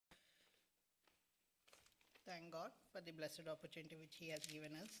thank God for the blessed opportunity which He has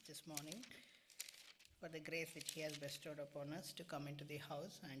given us this morning, for the grace which He has bestowed upon us to come into the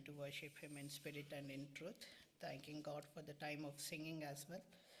house and to worship Him in spirit and in truth. Thanking God for the time of singing as well.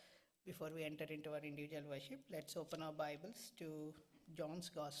 Before we enter into our individual worship, let's open our Bibles to John's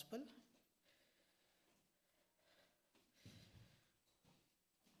Gospel.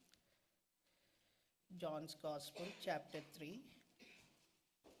 John's Gospel, chapter 3.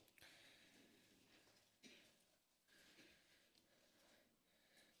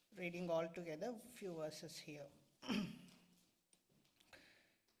 Reading all together, few verses here.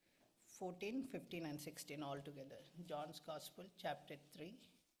 14, 15 and 16 all together. John's Gospel, chapter 3,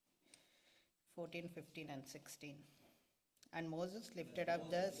 14, 15 and 16. And Moses lifted up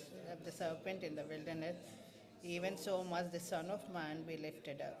the serpent in the wilderness, even so must the Son of Man be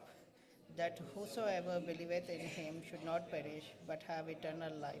lifted up, that whosoever believeth in him should not perish, but have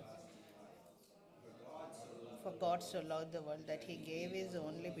eternal life. For God so loved the world that he gave his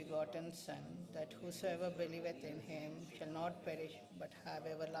only begotten Son, that whosoever believeth in him shall not perish, but have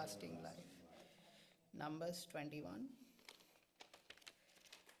everlasting life. Numbers 21.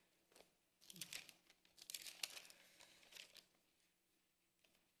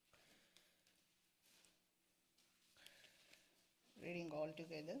 Reading all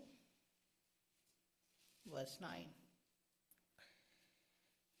together. Verse 9.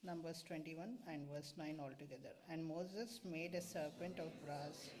 Numbers 21 and verse 9 altogether. And Moses made a serpent of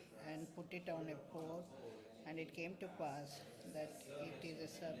brass and put it on a pole, and it came to pass that if the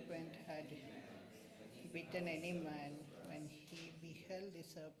serpent had bitten any man, when he beheld the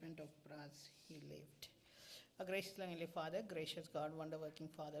serpent of brass, he lived. Our gracious Heavenly Father, gracious God, wonder-working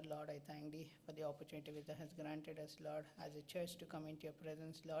Father, Lord, I thank Thee for the opportunity which Thou hast granted us, Lord, as a church to come into Your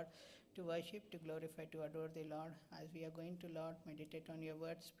presence, Lord, to worship, to glorify, to adore Thee, Lord. As we are going to, Lord, meditate on Your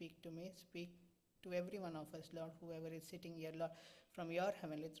word, speak to me, speak to every one of us, Lord, whoever is sitting here, Lord, from Your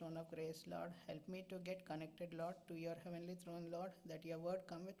heavenly throne of grace, Lord. Help me to get connected, Lord, to Your heavenly throne, Lord, that Your word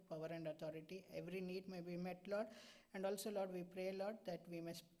come with power and authority. Every need may be met, Lord. And also, Lord, we pray, Lord, that we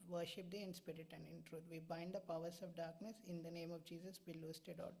must worship Thee in spirit and in truth. We bind the powers of darkness. In the name of Jesus, be loosed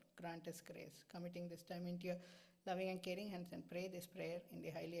it out. Grant us grace. Committing this time into Your loving and caring hands, and pray this prayer in the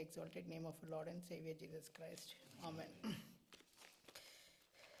highly exalted name of our Lord and Savior Jesus Christ. Amen.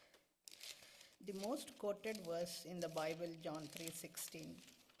 The most quoted verse in the Bible, John 3:16,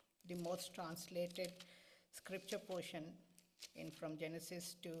 the most translated scripture portion from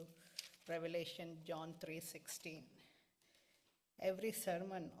Genesis to Revelation, John 3:16. Every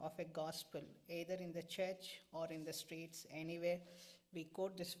sermon of a gospel, either in the church or in the streets, anywhere, we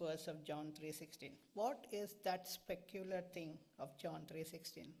quote this verse of John 3:16. What is that specular thing of John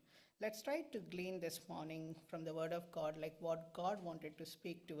 3:16? Let's try to glean this morning from the Word of God, like what God wanted to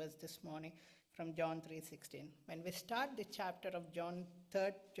speak to us this morning from John 3:16. When we start the chapter of John's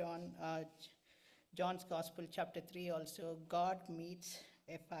Gospel, chapter 3 also, God meets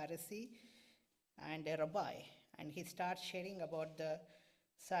a Pharisee and a rabbi, and he starts sharing about the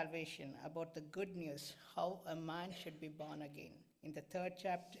salvation, about the good news, how a man should be born again. In the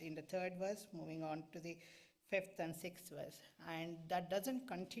third verse, moving on to the 5th and 6th verse. And that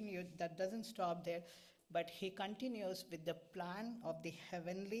doesn't stop there, but he continues with the plan of the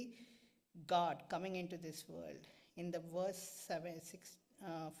heavenly God coming into this world. In the verse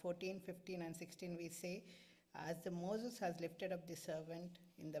 14, 15 and 16 we say, as the Moses has lifted up the serpent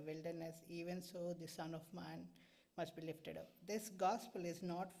in the wilderness, even so the Son of Man must be lifted up. This gospel is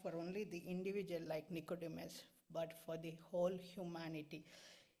not for only the individual like Nicodemus, but for the whole humanity.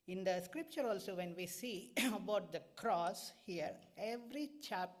 In the scripture also, when we see about the cross here, every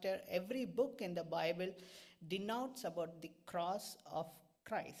chapter, every book in the Bible denotes about the cross of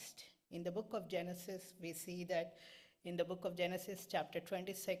Christ. In the book of Genesis, we see that in the book of Genesis, chapter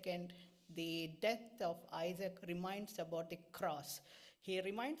 22, the death of Isaac reminds about the cross. He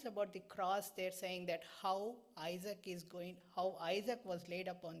reminds about the cross there, saying that how Isaac was laid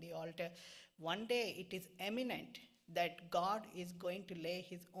upon the altar. One day it is imminent that God is going to lay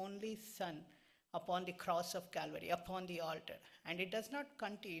his only son upon the cross of Calvary, upon the altar. And it does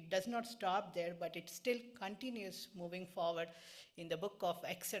not stop there, but it still continues moving forward. In the book of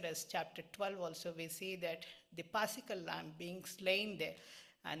Exodus, chapter 12 also, we see that the Paschal lamb being slain there,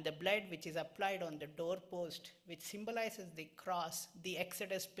 and the blood which is applied on the doorpost, which symbolizes the cross, the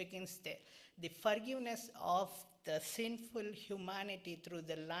Exodus begins there. The forgiveness of the sinful humanity through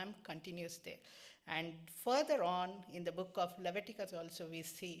the lamb continues there. And further on in the book of Leviticus also we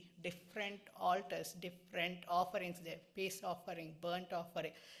see different altars, different offerings there, peace offering, burnt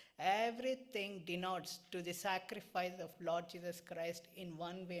offering, Everything denotes to the sacrifice of Lord Jesus Christ in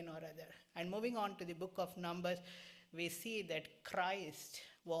one way or other. And moving on to the book of Numbers, we see that Christ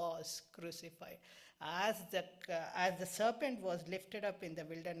was crucified. As the serpent was lifted up in the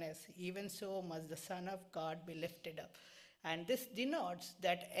wilderness, even so must the Son of God be lifted up. And this denotes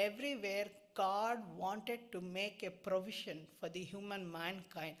that everywhere God wanted to make a provision for the human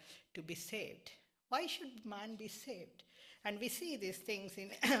mankind to be saved. Why should man be saved? And we see these things in,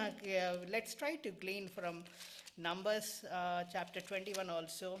 let's try to glean from Numbers chapter 21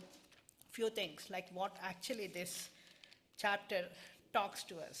 also, few things like what actually this chapter talks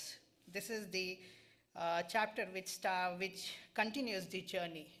to us. This is the chapter which continues the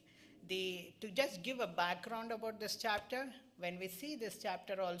journey. To just give a background about this chapter, when we see this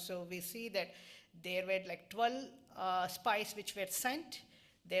chapter also, we see that there were like 12 spies which were sent.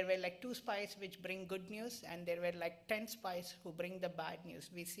 There were like 2 spies which bring good news, and there were like 10 spies who bring the bad news.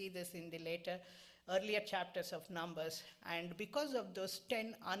 We see this in the earlier chapters of Numbers. And because of those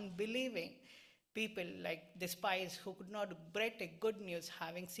 10 unbelieving people, like the spies who could not break a good news,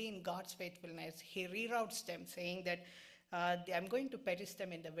 having seen God's faithfulness, he reroutes them, saying that I'm going to perish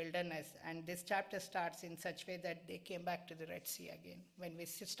them in the wilderness. And this chapter starts in such way that they came back to the Red Sea again. When we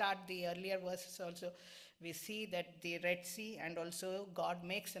start the earlier verses also, we see that the Red Sea, and also God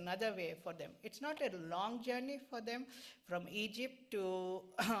makes another way for them. It's not a long journey for them from Egypt to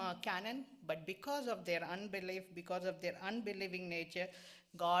Canaan, but because of their unbelief, because of their unbelieving nature,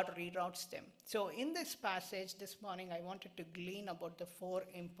 God reroutes them. So in this passage this morning, I wanted to glean about the 4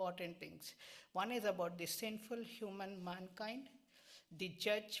 important things. One is about the sinful human mankind, the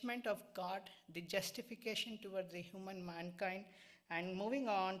judgment of God, the justification towards the human mankind, and moving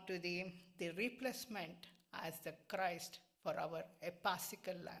on to the replacement as the Christ for our a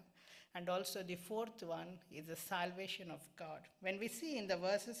Paschal lamb. And also the 4th one is the salvation of God. When we see in the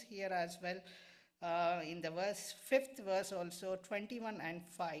verses here as well, in the 5th verse also, 21 and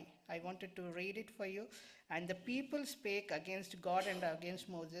 5, I wanted to read it for you. And the people spake against God and against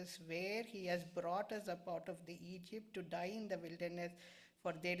Moses, where he has brought us up out of the Egypt to die in the wilderness,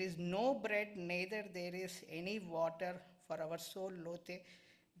 for there is no bread, neither there is any water, for our soul loatheth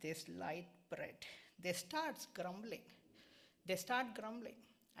this light bread. They start grumbling.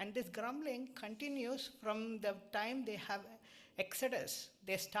 And this grumbling continues from the time they have Exodus.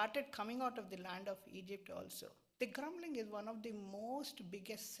 They started coming out of the land of Egypt also. The grumbling is one of the most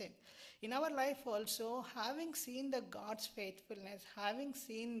biggest sin. In our life also, having seen the God's faithfulness, having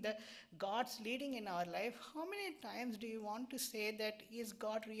seen the God's leading in our life, how many times do you want to say that, is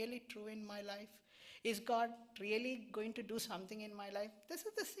God really true in my life? Is God really going to do something in my life? This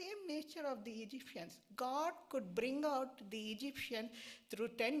is the same nature of the Egyptians. God could bring out the Egyptian through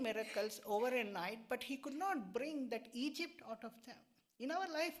 10 miracles over a night, but he could not bring that Egypt out of them. In our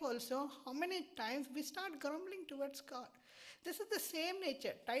life also, how many times we start grumbling towards God? This is the same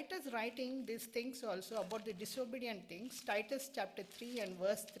nature. Titus writing these things also about the disobedient things. Titus chapter 3 and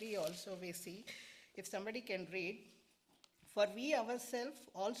verse 3 also we see. If somebody can read. For we ourselves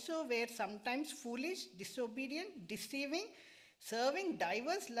also were sometimes foolish, disobedient, deceiving, serving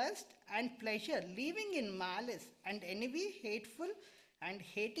diverse lusts and pleasure, living in malice and envy, hateful, and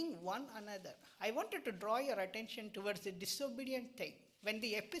hating one another. I wanted to draw your attention towards the disobedient thing. When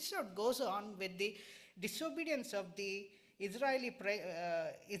the episode goes on with the disobedience of the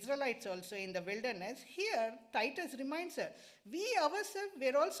Israelites also in the wilderness, here Titus reminds us, we ourselves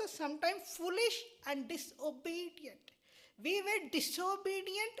were also sometimes foolish and disobedient. We were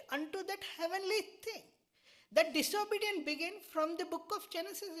disobedient unto that heavenly thing. That disobedience began from the book of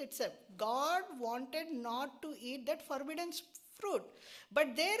Genesis itself. God wanted not to eat that forbidden fruit.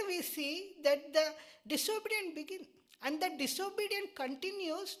 But there we see that the disobedience begins. And that disobedience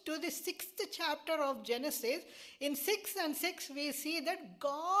continues to the 6th chapter of Genesis. In 6 and 6 we see that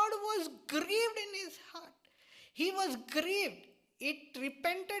God was grieved in his heart. He was grieved. It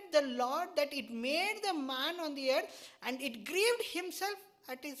repented the Lord that it made the man on the earth, and it grieved himself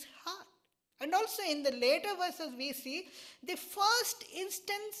at his heart. And also in the later verses we see the first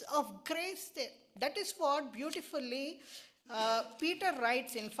instance of grace there. That is what beautifully Peter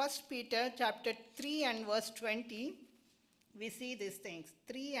writes in 1 Peter chapter 3 and verse 20. We see these things,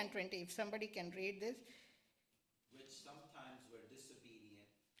 3 and 20. If somebody can read this. Which sometimes were disobedient,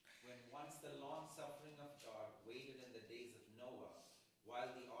 when once the long suffering of God waited in the days of Noah,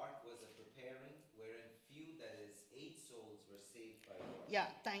 while the ark was a preparing, wherein few, that is, 8 souls, were saved by water. Yeah,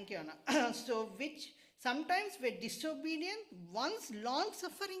 thank you, Anna. So, which sometimes were disobedient, once long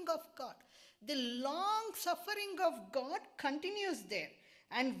suffering of God. The long suffering of God continues there,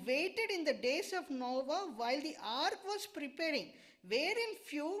 and waited in the days of Noah while the ark was preparing. wherein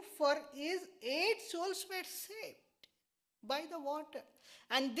few for his 8 souls were saved by the water.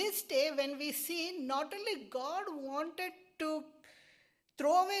 And this day, when we see, not only God wanted to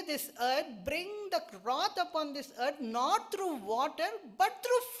throw away this earth, bring the wrath upon this earth, not through water, but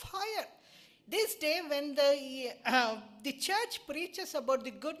through fire. This day, when the church preaches about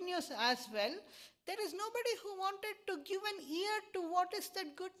the good news as well, there is nobody who wanted to give an ear to what is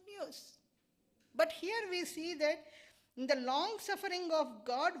that good news. But here we see that in the long suffering of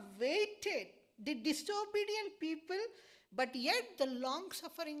God waited the disobedient people, but yet the long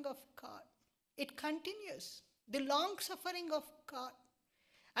suffering of God. It continues. The long suffering of God.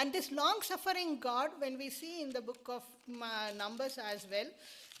 And this long suffering God, when we see in the book of Numbers as well,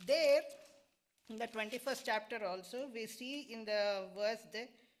 there in the 21st chapter also, we see in the verse there,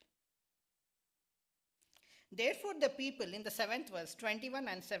 therefore the people, in the 7th verse, 21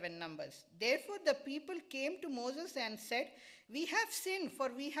 and 7 Numbers, therefore the people came to Moses and said, we have sinned,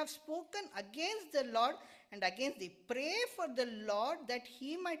 for we have spoken against the Lord and against thee. Pray for the Lord that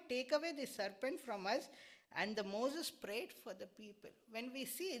he might take away the serpent from us. And the Moses prayed for the people. When we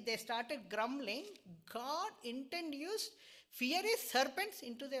see they started grumbling, God introduced fiery serpents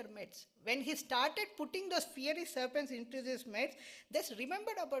into their midst. When he started putting those fiery serpents into their midst, they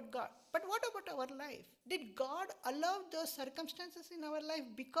remembered about God. But what about our life? Did God allow those circumstances in our life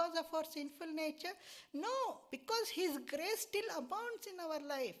because of our sinful nature? No, because his grace still abounds in our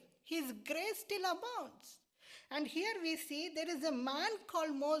life. His grace still abounds. And here we see there is a man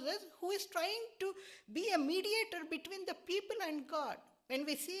called Moses who is trying to be a mediator between the people and God. When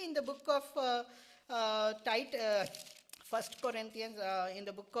we see in the book of 1 Corinthians, in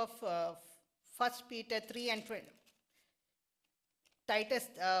the book of 1 Peter 3 and 20, Titus,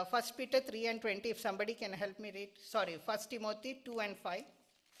 1 Peter 3 and 20, if somebody can help me read. Sorry, 1 Timothy 2 and 5.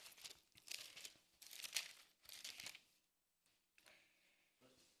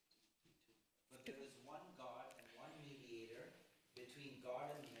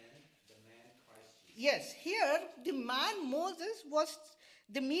 Yes, here the man Moses was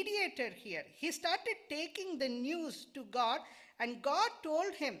the mediator here. He started taking the news to God, and God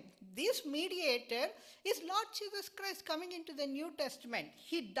told him, this mediator is Lord Jesus Christ coming into the New Testament.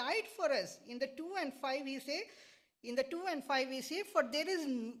 He died for us. In the 2 and 5 we say, for there is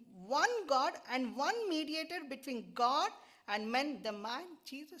one God and one mediator between God and men, the man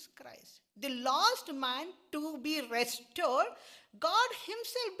Jesus Christ. The lost man to be restored, God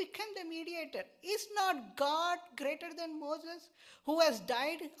himself became the mediator. Is not God greater than Moses, who has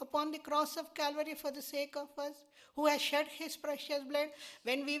died upon the cross of Calvary for the sake of us, who has shed his precious blood?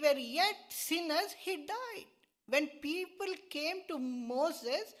 When we were yet sinners, he died. When people came to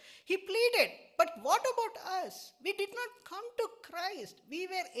Moses, he pleaded. But what about us? We did not come to Christ. We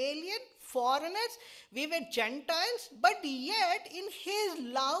were alien, foreigners, we were Gentiles, but yet in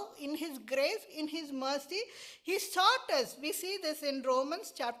his love, in his grace, in his mercy, he sought us. We see this in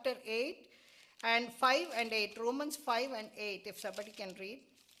Romans chapter 8 and 5 and 8. Romans 5 and 8, if somebody can read.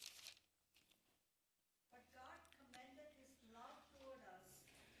 But God commended his love toward us,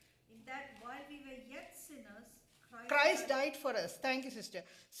 in that while we were yet sinners, Christ died for us. Thank you, sister.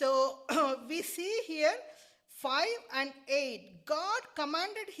 So we see here 5 and 8. God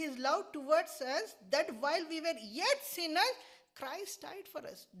commanded his love towards us that while we were yet sinners, Christ died for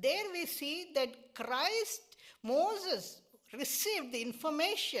us. There we see that Moses received the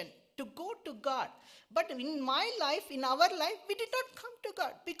information to go to God. But in my life, in our life, we did not come to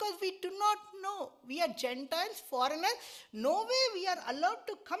God because we do not know. We are Gentiles, foreigners. No way we are allowed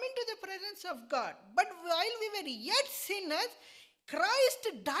to come into the presence of God. But while we were yet sinners,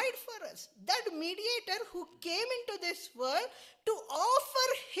 Christ died for us. That mediator who came into this world to offer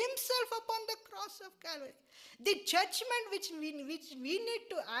himself upon the cross of Calvary. The judgment which we need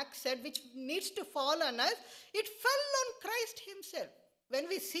to accept, which needs to fall on us, it fell on Christ himself. When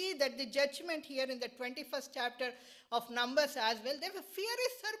we see that the judgment here in the 21st chapter of Numbers as well, there were fiery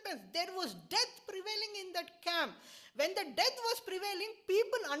serpents. There was death prevailing in that camp. When the death was prevailing,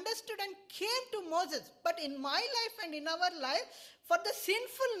 people understood and came to Moses. But in my life and in our life, for the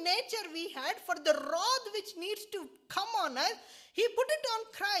sinful nature we had, for the wrath which needs to come on us, he put it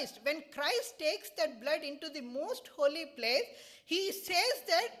on Christ. When Christ takes that blood into the most holy place, he says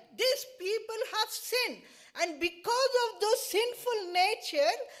that these people have sinned. And because of those sinful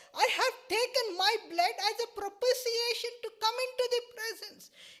nature, I have taken my blood as a propitiation to come into the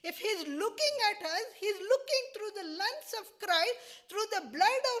presence. If he's looking at us, he's looking through the lens of Christ, through the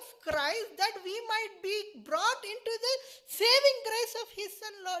blood of Christ, that we might be brought into the saving grace of his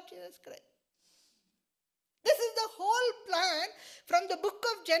Son, Lord Jesus Christ. This is the whole plan from the book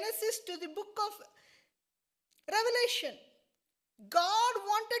of Genesis to the book of Revelation. God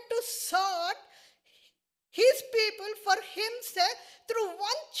wanted to sort his people for himself through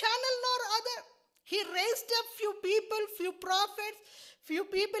one channel nor other. He raised up few people, few prophets, few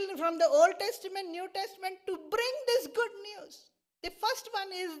people from the Old Testament, New Testament to bring this good news. The first one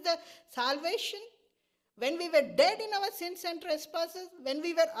is the salvation. When we were dead in our sins and trespasses, when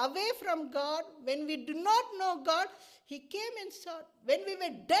we were away from God, when we do not know God, he came and sought. When we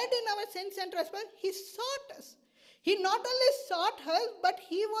were dead in our sins and trespasses, he sought us. He not only sought us, but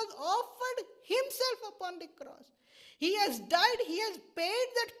he was offered himself upon the cross. He has died, he has paid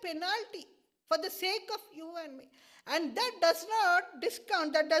that penalty for the sake of you and me. And that does not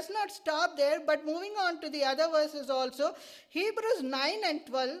discount, that does not stop there, but moving on to the other verses also, Hebrews 9 and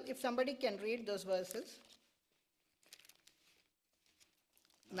 12, if somebody can read those verses.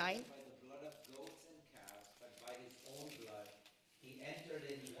 9. By the blood of goats and calves, but by his own blood, he entered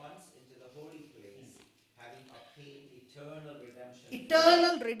in once into the holy place, having obtained eternal redemption.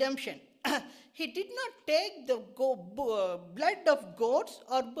 Eternal redemption. He did not take the blood of goats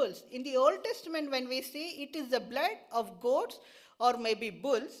or bulls. In the Old Testament, when we see it is the blood of goats or maybe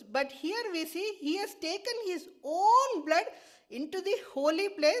bulls, but here we see he has taken his own blood into the holy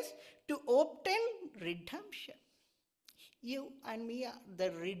place to obtain redemption. You and me are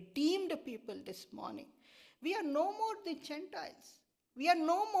the redeemed people this morning. We are no more the Gentiles. We are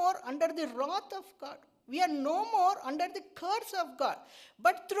no more under the wrath of God. We are no more under the curse of God.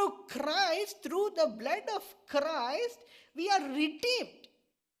 But through Christ, through the blood of Christ, we are redeemed.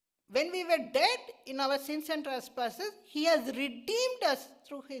 When we were dead in our sins and trespasses, he has redeemed us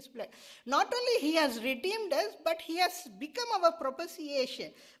through his blood. Not only he has redeemed us, but he has become our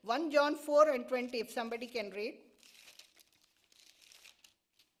propitiation. 1 John 4 and 20, if somebody can read.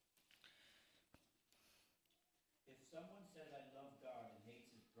 If someone says, I love God and hates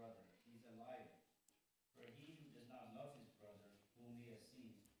his brother, he's a liar. For he who does not love his brother, whom he has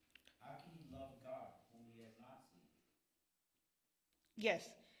seen, how can he love God, whom he has not seen? Yes,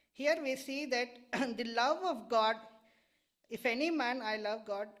 here we see that the love of God, if any man, I love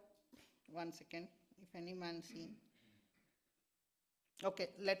God, one second, if any man seen. Okay,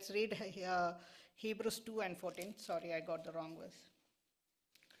 let's read Hebrews 2 and 14. Sorry, I got the wrong verse.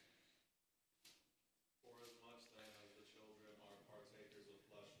 Forasmuch then as the children are partakers of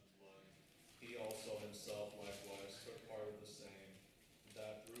flesh and blood, he also himself likewise took part of the same,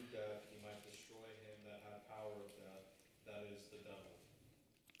 that through death he might destroy him that had power of death, that is, the devil.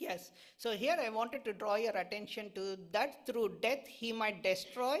 Yes, so here I wanted to draw your attention to that through death he might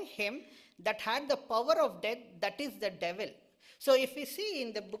destroy him that had the power of death, that is the devil. So if we see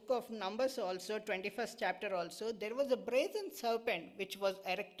in the book of Numbers also, 21st chapter also, there was a brazen serpent which was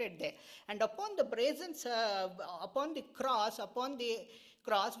erected there. And upon the upon the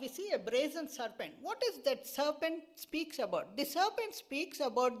cross, we see a brazen serpent. What is that serpent speaks about? The serpent speaks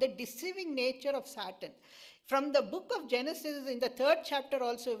about the deceiving nature of Satan. From the book of Genesis, in the 3rd chapter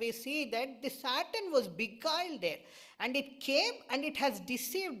also, we see that the Satan was beguiled there. And it came and it has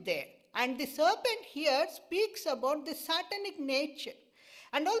deceived there. And the serpent here speaks about the satanic nature.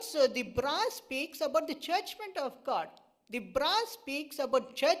 And also the brass speaks about the judgment of God. The brass speaks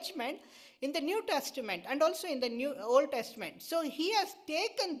about judgment in the New Testament and also in the Old Testament. So he has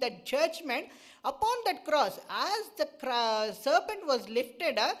taken that judgment upon that cross. As the serpent was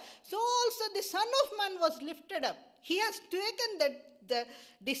lifted up, so also the Son of Man was lifted up. He has taken the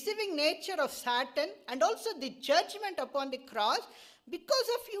deceiving nature of Satan and also the judgment upon the cross because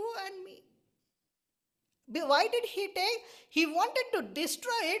of you and me. Why did he take? He wanted to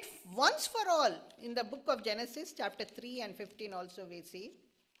destroy it once for all. In the book of Genesis, chapter 3 and 15 also we see.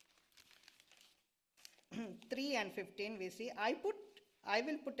 3 and 15 we see, I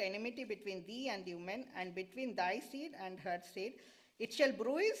will put enmity between thee and the woman, and between thy seed and her seed. It shall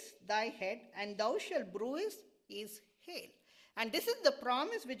bruise thy head, and thou shalt bruise his heel. And this is the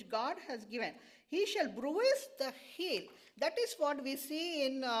promise which God has given. He shall bruise the heel. That is what we see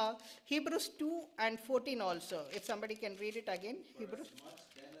in Hebrews 2 and 14 also. If somebody can read it again. Hebrews. Forasmuch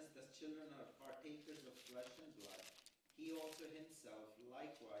then as the children are partakers of flesh and blood, he also himself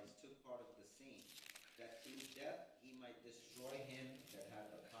likewise took part of the same, that through death he might destroy him that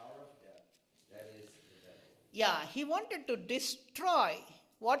had the power of death, that is, the devil. Yeah, he wanted to destroy.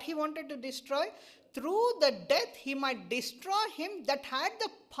 What he wanted to destroy? Through the death he might destroy him that had the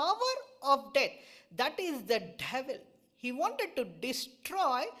power of death. That is the devil. He wanted to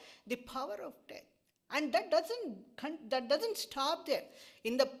destroy the power of death. And that doesn't stop there.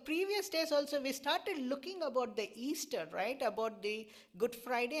 In the previous days also we started looking about the Easter, right? About the Good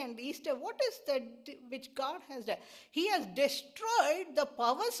Friday and Easter. What is that which God has done? He has destroyed the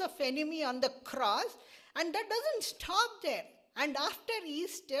powers of enemy on the cross, and that doesn't stop there. And after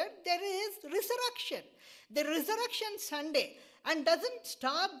Easter, there is resurrection. The resurrection Sunday. And doesn't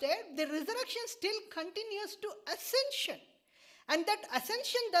stop there. The resurrection still continues to ascension. And that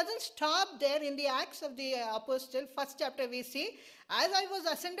ascension doesn't stop there in the Acts of the Apostle. First chapter we see, as I was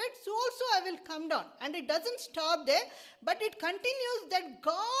ascended, so also I will come down. And it doesn't stop there, but it continues that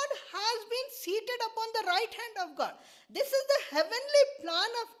God has been seated upon the right hand of God. This is the heavenly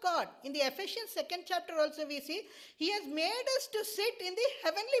plan of God. In the Ephesians 2nd chapter also we see, He has made us to sit in the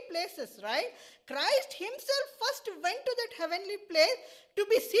heavenly places, right? Christ Himself first went to that heavenly place to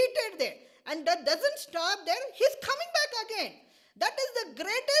be seated there. And that doesn't stop there. He's coming back again. That is the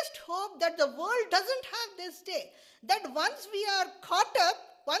greatest hope that the world doesn't have this day. That once we are caught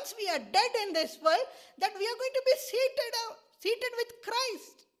up, once we are dead in this world, that we are going to be seated with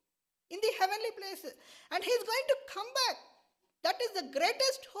Christ in the heavenly places. And He is going to come back. That is the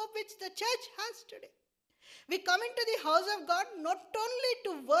greatest hope which the church has today. We come into the house of God not only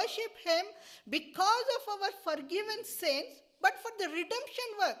to worship Him because of our forgiven sins, but for the redemption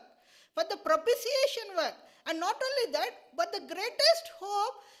work, for the propitiation work. And not only that, but the greatest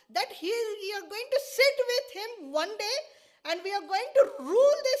hope that we are going to sit with Him one day and we are going to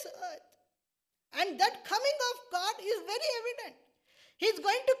rule this earth. And that coming of God is very evident. He is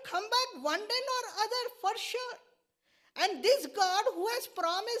going to come back one day or other for sure. And this God who has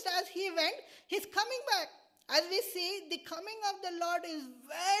promised as He went, He's coming back. As we see, the coming of the Lord is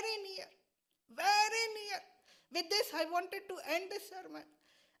very near. Very near. With this, I wanted to end the sermon.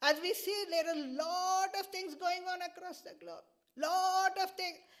 As we see, there are a lot of things going on across the globe. Lot of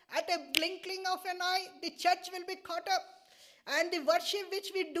things. At a blinking of an eye, the church will be caught up. And the worship which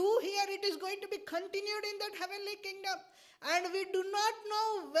we do here, it is going to be continued in that heavenly kingdom. And we do not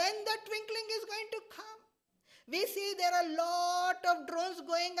know when the twinkling is going to come. We see there are a lot of drones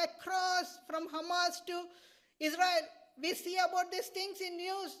going across from Hamas to Israel. We see about these things in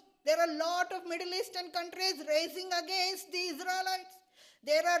news. There are a lot of Middle Eastern countries raising against the Israelites.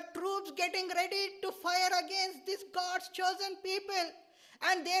 There are troops getting ready to fire against this God's chosen people.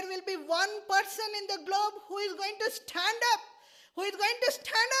 And there will be one person in the globe who is going to stand up. Who is going to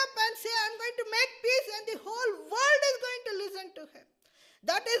stand up and say, I'm going to make peace, and the whole world is going to listen to him.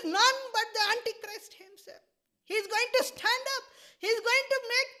 That is none but the Antichrist himself. He is going to stand up. He is going to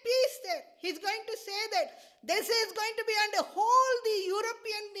make peace there. He is going to say that this is going to be under whole the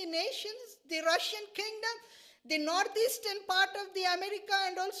European nations, the Russian kingdom, the northeastern part of the America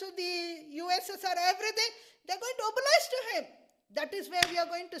and also the USSR, everything, they're going to oblige to him. That is where we are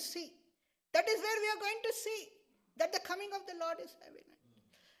going to see. That is where we are going to see that the coming of the Lord is evident.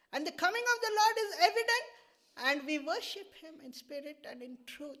 And the coming of the Lord is evident, and we worship Him in spirit and in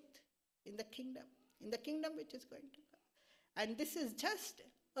truth in the kingdom which is going to come. And this is just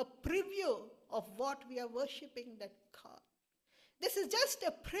a preview of what we are worshiping that God. This is just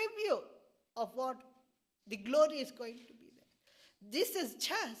a preview of what the glory is going to be there. This is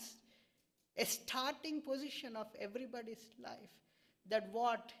just a starting position of everybody's life, that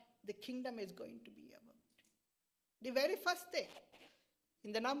what the kingdom is going to be about. The very first thing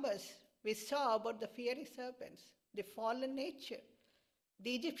in the Numbers, we saw about the fiery serpents, the fallen nature,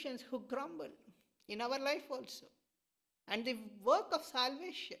 the Egyptians who grumbled, in our life also. And the work of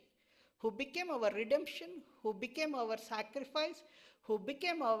salvation, who became our redemption, who became our sacrifice, who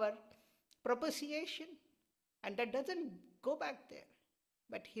became our propitiation. And that doesn't go back there.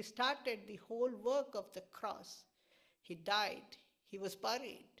 But He started the whole work of the cross. He died. He was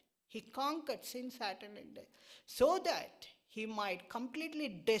buried. He conquered sin, Satan, and death, so that He might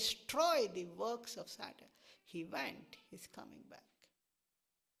completely destroy the works of Satan. He went. He's coming back.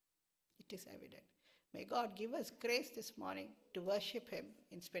 It is evident. May God give us grace this morning to worship Him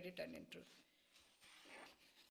in spirit and in truth.